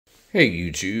Hey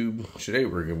YouTube, today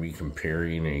we're going to be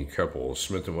comparing a couple of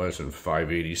Smith and Wesson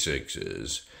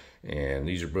 586s, and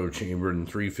these are both chambered in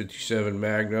 357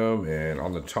 Magnum, and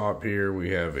on the top here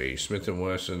we have a Smith and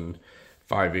Wesson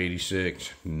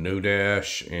 586 no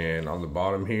dash, and on the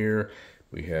bottom here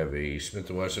we have a Smith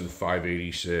and Wesson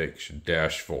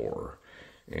 586-4.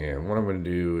 And what I'm going to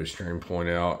do is try and point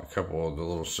out a couple of the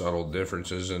little subtle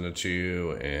differences in the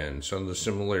two and some of the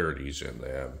similarities in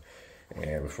them.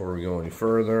 And before we go any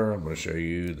further, I'm going to show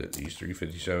you that these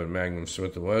 357 Magnum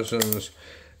Smith & Wessons,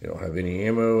 they don't have any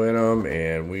ammo in them,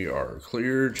 and we are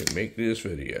clear to make this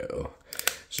video.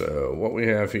 So what we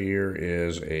have here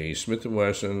is a Smith &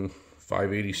 Wesson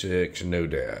 586 no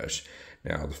dash.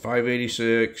 Now the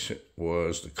 586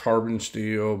 was the carbon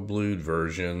steel blued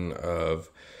version of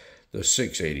the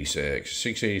 686.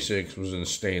 686 was in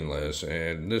stainless,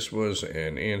 and this was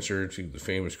an answer to the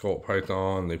famous Colt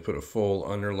Python. They put a full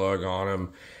underlug on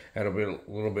them, had a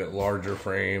little bit larger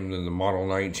frame than the Model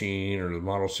 19 or the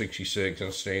Model 66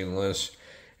 in stainless,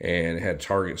 and it had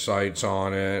target sights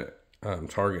on it,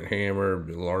 target hammer,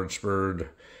 large spurred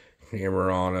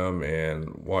hammer on them,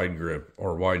 and wide grip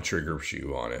or wide trigger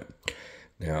shoe on it.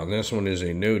 Now this one is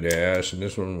a no dash, and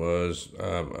this one was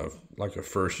like a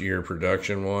first year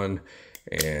production one,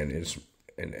 and it's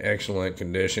in excellent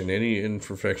condition. Any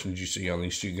imperfections you see on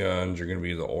these two guns are going to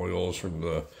be the oils from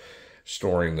the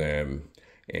storing them.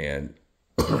 And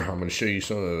I'm going to show you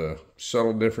some of the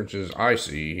subtle differences I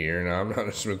see here. Now I'm not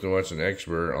a Smith & Wesson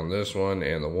expert on this one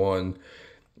and the one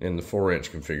in the 4-inch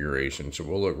configuration, so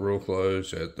we'll look real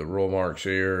close at the roll marks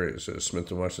here. It says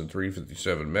Smith & Wesson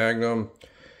 357 Magnum.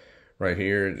 Right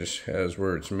here, it just has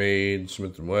where it's made,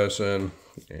 Smith & Wesson.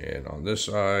 And on this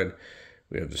side,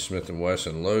 we have the Smith &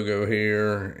 Wesson logo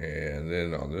here. And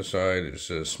then on this side, it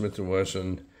says Smith &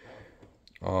 Wesson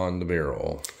on the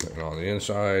barrel. And on the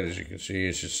inside, as you can see,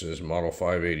 it just says Model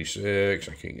 586.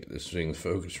 I can't get this thing to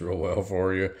focus real well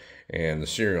for you. And the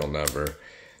serial number.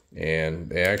 And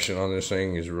the action on this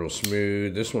thing is real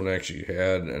smooth. This one actually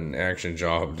had an action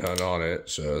job done on it.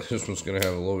 So this one's going to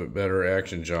have a little bit better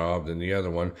action job than the other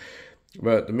one.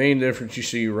 But the main difference you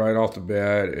see right off the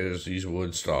bat is these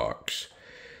wood stocks.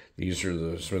 These are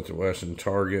the Smith & Wesson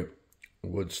Target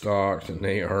wood stocks, and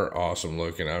they are awesome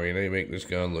looking. I mean, they make this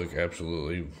gun look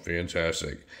absolutely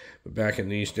fantastic. But back in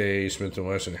these days, Smith &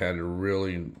 Wesson had a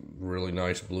really, really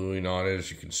nice bluing on it.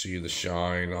 As you can see, the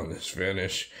shine on this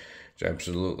finish. It's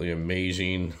absolutely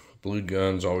amazing. Blued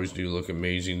guns always do look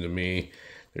amazing to me.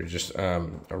 They're just a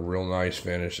real nice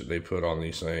finish that they put on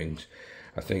these things.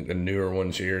 I think the newer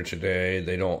ones here today,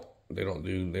 they don't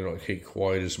take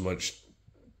quite as much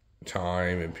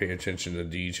time and pay attention to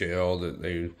detail that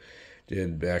they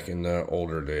did back in the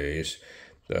older days.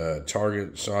 The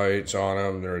target sights on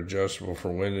them, they're adjustable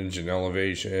for windage and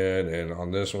elevation, and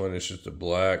on this one it's just a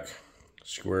black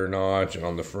square notch, and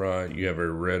on the front you have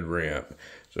a red ramp.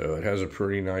 So it has a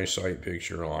pretty nice sight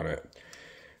picture on it.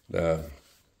 The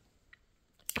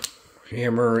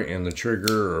hammer and the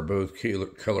trigger are both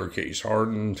color case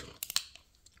hardened,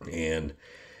 and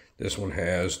this one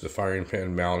has the firing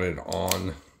pin mounted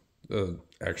on the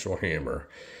actual hammer.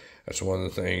 That's one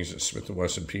of the things that Smith &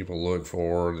 Wesson people look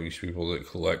for. These people that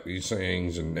collect these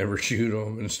things and never shoot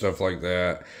them and stuff like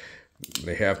that,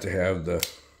 they have to have the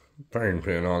firing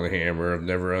pin on the hammer. I've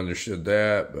never understood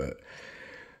that, but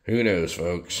who knows,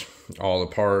 folks. All the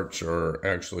parts are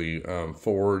actually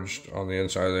forged on the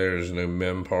inside there. There's no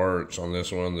mem parts on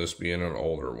this one, this being an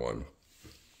older one.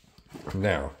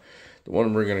 Now, the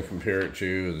one we're going to compare it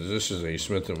to, this is a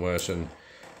Smith & Wesson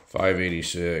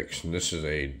 586, and this is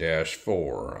a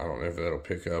 -4. I don't know if that'll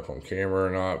pick up on camera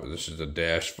or not, but this is a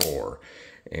 -4.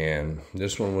 And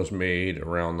this one was made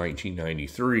around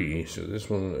 1993, so this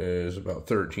one is about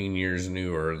 13 years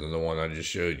newer than the one I just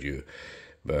showed you.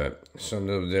 But some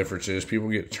of the differences, people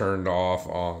get turned off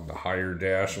on the higher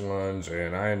dash ones,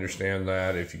 and I understand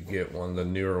that. If you get one of the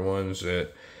newer ones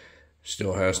that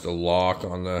still has the lock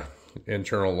on the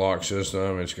internal lock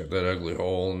system, it's got that ugly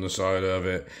hole in the side of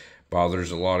it, bothers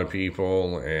a lot of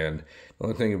people. And the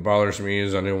only thing that bothers me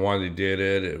is I know why they did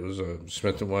it. It was a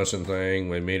Smith & Wesson thing.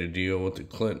 They made a deal with the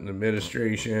Clinton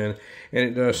administration, and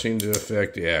it does seem to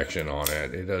affect the action on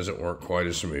it. It doesn't work quite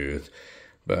as smooth.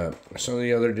 But some of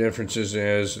the other differences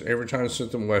is every time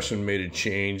Smith & Wesson made a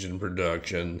change in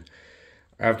production,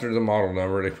 after the model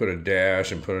number, they put a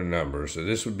dash and put a number. So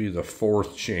this would be the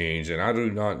 4th change, and I do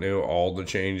not know all the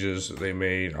changes that they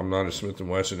made. I'm not a Smith &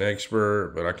 Wesson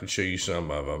expert, but I can show you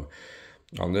some of them.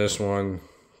 On this one,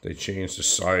 they changed the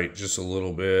sight just a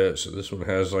little bit. So this one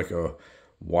has like a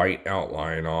white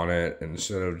outline on it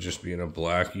instead of just being a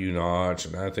black U-notch,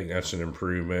 and I think that's an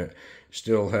improvement.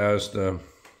 Still has the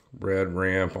red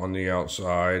ramp on the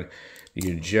outside.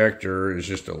 The ejector is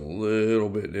just a little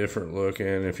bit different looking.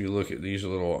 If you look at these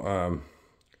little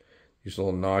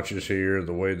notches here,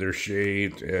 the way they're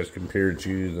shaped as compared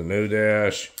to the no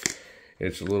dash,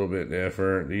 it's a little bit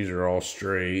different. These are all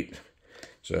straight,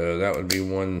 so that would be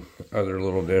one other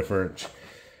little difference.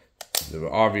 The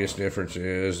obvious difference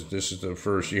is this is the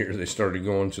first year they started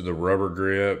going to the rubber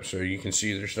grip, so you can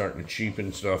see they're starting to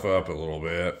cheapen stuff up a little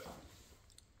bit.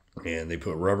 And they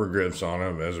put rubber grips on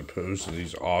them as opposed to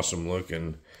these awesome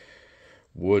looking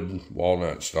wood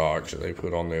walnut stocks that they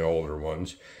put on the older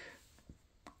ones.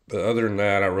 But other than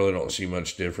that, I really don't see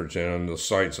much difference in them. The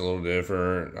sight's a little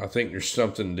different. I think there's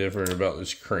something different about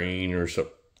this crane or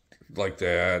something like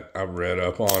that. I've read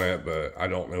up on it, but I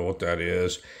don't know what that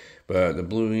is. But the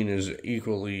bluing is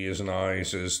equally as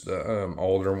nice as the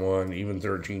older one. Even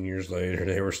 13 years later,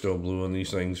 they were still bluing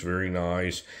these things very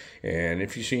nice. And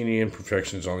if you see any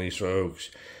imperfections on these folks,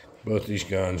 both these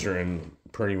guns are in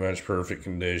pretty much perfect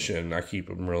condition. I keep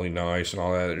them really nice and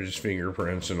all that. There's just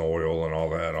fingerprints and oil and all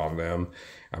that on them.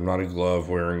 I'm not a glove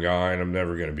wearing guy, and I'm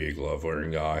never going to be a glove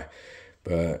wearing guy.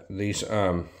 But these,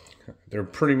 they're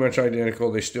pretty much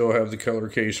identical. They still have the color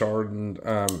case hardened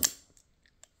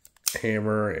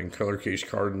hammer and color case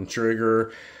hardened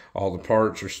trigger. All the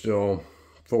parts are still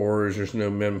 4s. There's no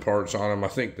MIM parts on them. I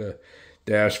think the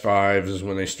Dash 5s is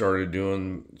when they started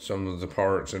doing some of the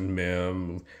parts in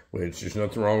MIM, which there's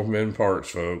nothing wrong with MIM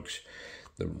parts, folks.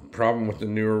 The problem with the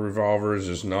newer revolvers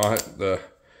is not the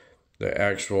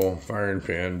actual firing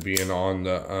pin being on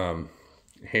the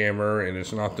hammer, and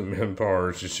it's not the MIM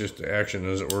parts. It's just the action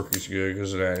doesn't work as good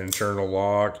because of that internal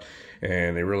lock,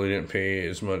 and they really didn't pay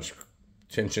as much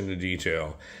attention to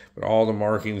detail. But all the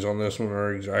markings on this one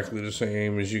are exactly the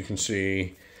same, as you can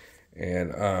see,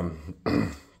 and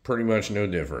pretty much no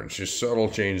difference. Just subtle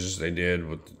changes they did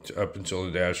with up until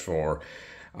the Dash 4.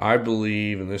 I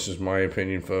believe, and this is my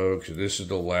opinion, folks, this is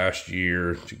the last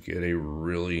year to get a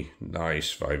really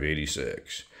nice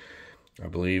 586. I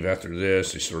believe after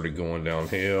this, they started going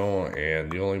downhill,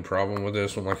 and the only problem with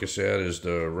this one, like I said, is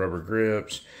the rubber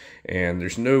grips, and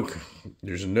there's no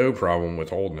problem with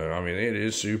holding it. I mean, it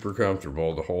is super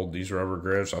comfortable to hold these rubber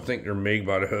grips. I think they're made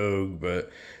by the Hogue, but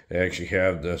they actually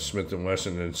have the Smith and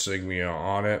Wesson insignia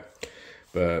on it.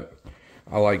 But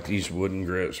I like these wooden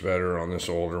grips better on this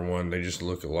older one. They just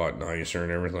look a lot nicer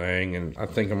and everything, and I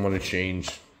think I'm going to change.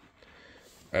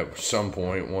 At some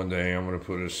point one day, I'm going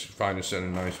to find a set of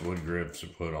nice wood grips to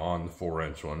put on the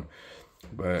 4-inch one.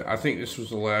 But I think this was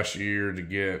the last year to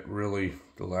get really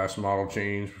the last model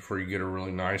change before you get a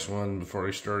really nice one, before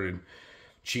they started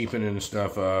cheapening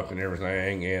stuff up and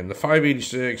everything. And the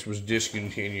 586 was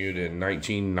discontinued in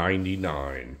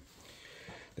 1999.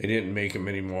 They didn't make them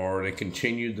anymore. They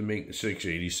continued to make the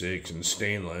 686 in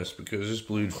stainless because this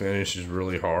blued finish is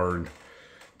really hard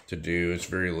to do. It's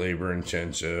very labor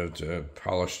intensive to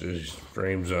polish these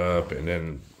frames up and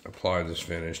then apply this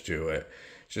finish to it.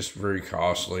 It's just very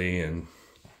costly, and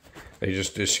they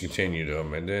just discontinued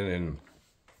them. And then in,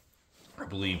 I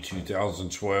believe,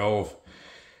 2012,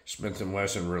 Smith and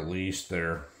Wesson released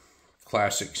their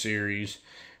classic series,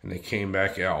 and they came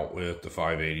back out with the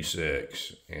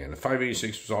 586. And the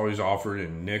 586 was always offered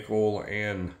in nickel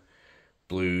and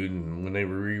blued, and when they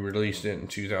re-released it in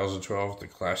 2012, the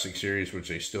classic series, which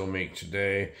they still make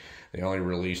today, they only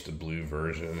released the blue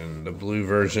version, and the blue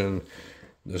version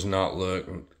does not look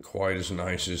quite as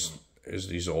nice as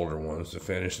these older ones. The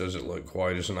finish doesn't look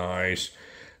quite as nice.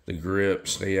 The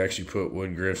grips, they actually put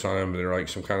wood grips on them, but they're like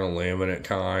some kind of laminate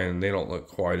kind. They don't look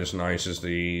quite as nice as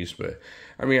these, but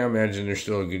I mean, I imagine they're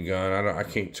still a good gun. I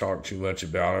can't talk too much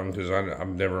about them because I've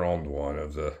never owned one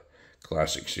of the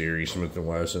classic series Smith and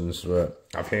Wessons, but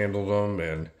I've handled them,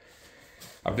 and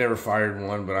I've never fired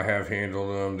one, but I have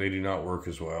handled them. They do not work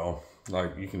as well.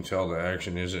 Like, you can tell the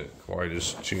action isn't quite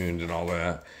as tuned and all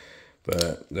that,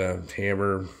 but the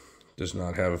hammer does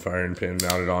not have a firing pin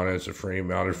mounted on it. It's a frame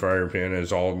mounted firing pin,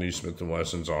 as all new Smith and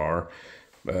Wessons are.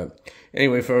 But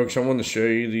anyway, folks, I wanted to show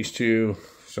you these two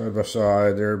side by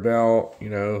side. They're about,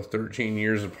 13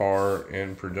 years apart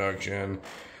in production.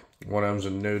 One of them's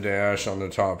a no dash on the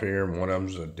top here, and one of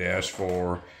them's a Dash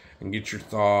 4. And get your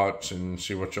thoughts and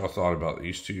see what y'all thought about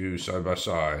these two side by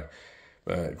side.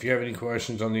 But if you have any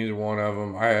questions on either one of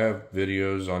them, I have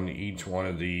videos on each one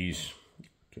of these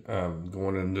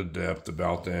going into depth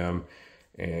about them.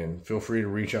 And feel free to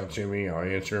reach out to me. I'll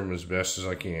answer them as best as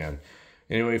I can.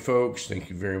 Anyway, folks,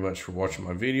 thank you very much for watching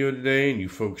my video today. And you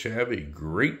folks have a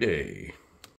great day.